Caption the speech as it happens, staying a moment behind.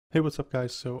Hey, what's up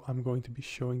guys? So I'm going to be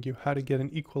showing you how to get an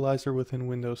equalizer within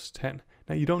Windows 10.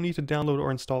 Now you don't need to download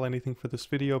or install anything for this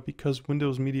video because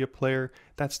Windows Media Player,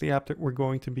 that's the app that we're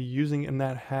going to be using, and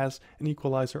that has an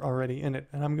equalizer already in it.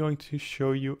 And I'm going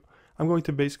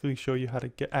to basically show you how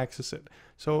to access it.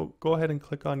 So go ahead and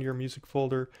click on your music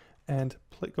folder and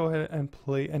go ahead and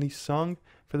play any song.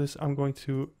 For this, I'm going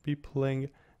to be playing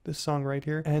this song right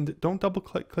here. And don't double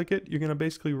click it. You're going to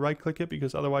basically right click it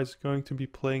because otherwise it's going to be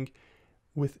playing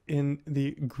within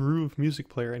the Groove music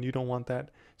player, and you don't want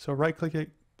that. So right click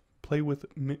it, play with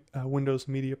Windows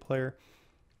Media Player,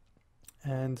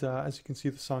 and as you can see,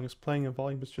 the song is playing and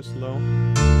volume is just low,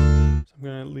 so I'm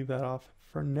going to leave that off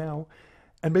for now.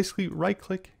 And basically right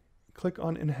click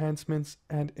on enhancements,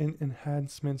 and in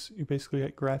enhancements you basically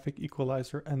get graphic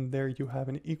equalizer, and there you have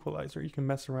an equalizer. You can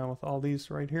mess around with all these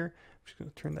right here. I'm just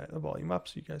going to turn the volume up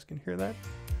so you guys can hear that.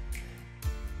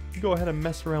 Go ahead and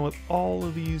mess around with all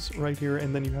of these right here,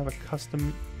 and then you have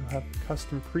custom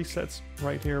presets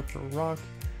right here for rock,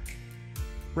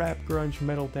 rap, grunge,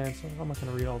 metal, dance. I'm not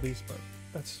going to read all these, but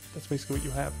that's basically what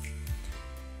you have,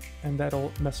 and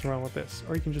that'll mess around with this.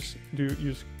 Or you can just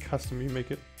use custom. You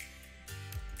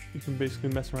can basically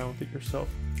mess around with it yourself,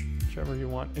 whichever you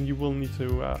want. And you will need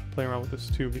to play around with this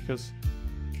too, because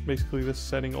basically this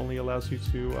setting only allows you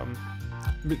to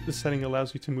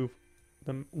move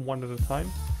them one at a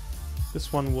time.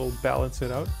 This one will balance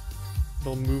it out.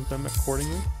 It'll move them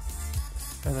accordingly.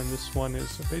 And then this one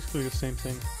is basically the same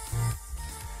thing.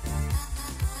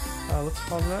 Let's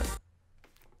pause that.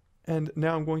 And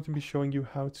now I'm going to be showing you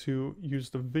how to use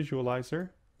the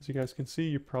visualizer. As you guys can see,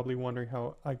 you're probably wondering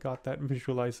how I got that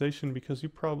visualization, because you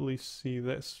probably see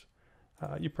this.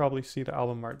 You probably see the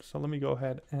album art. So let me go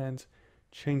ahead and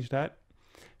change that.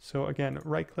 So again,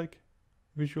 right click,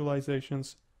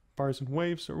 visualizations, bars and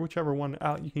waves, or whichever one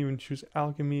out. You can even choose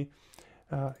alchemy.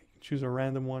 You can choose a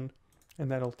random one,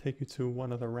 and that'll take you to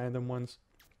one of the random ones.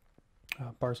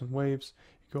 Bars and waves.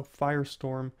 You go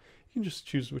firestorm. You can just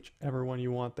choose whichever one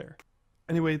you want there.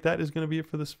 Anyway, that is going to be it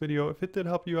for this video. If it did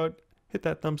help you out, hit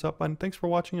that thumbs up button. Thanks for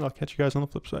watching, and I'll catch you guys on the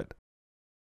flip side.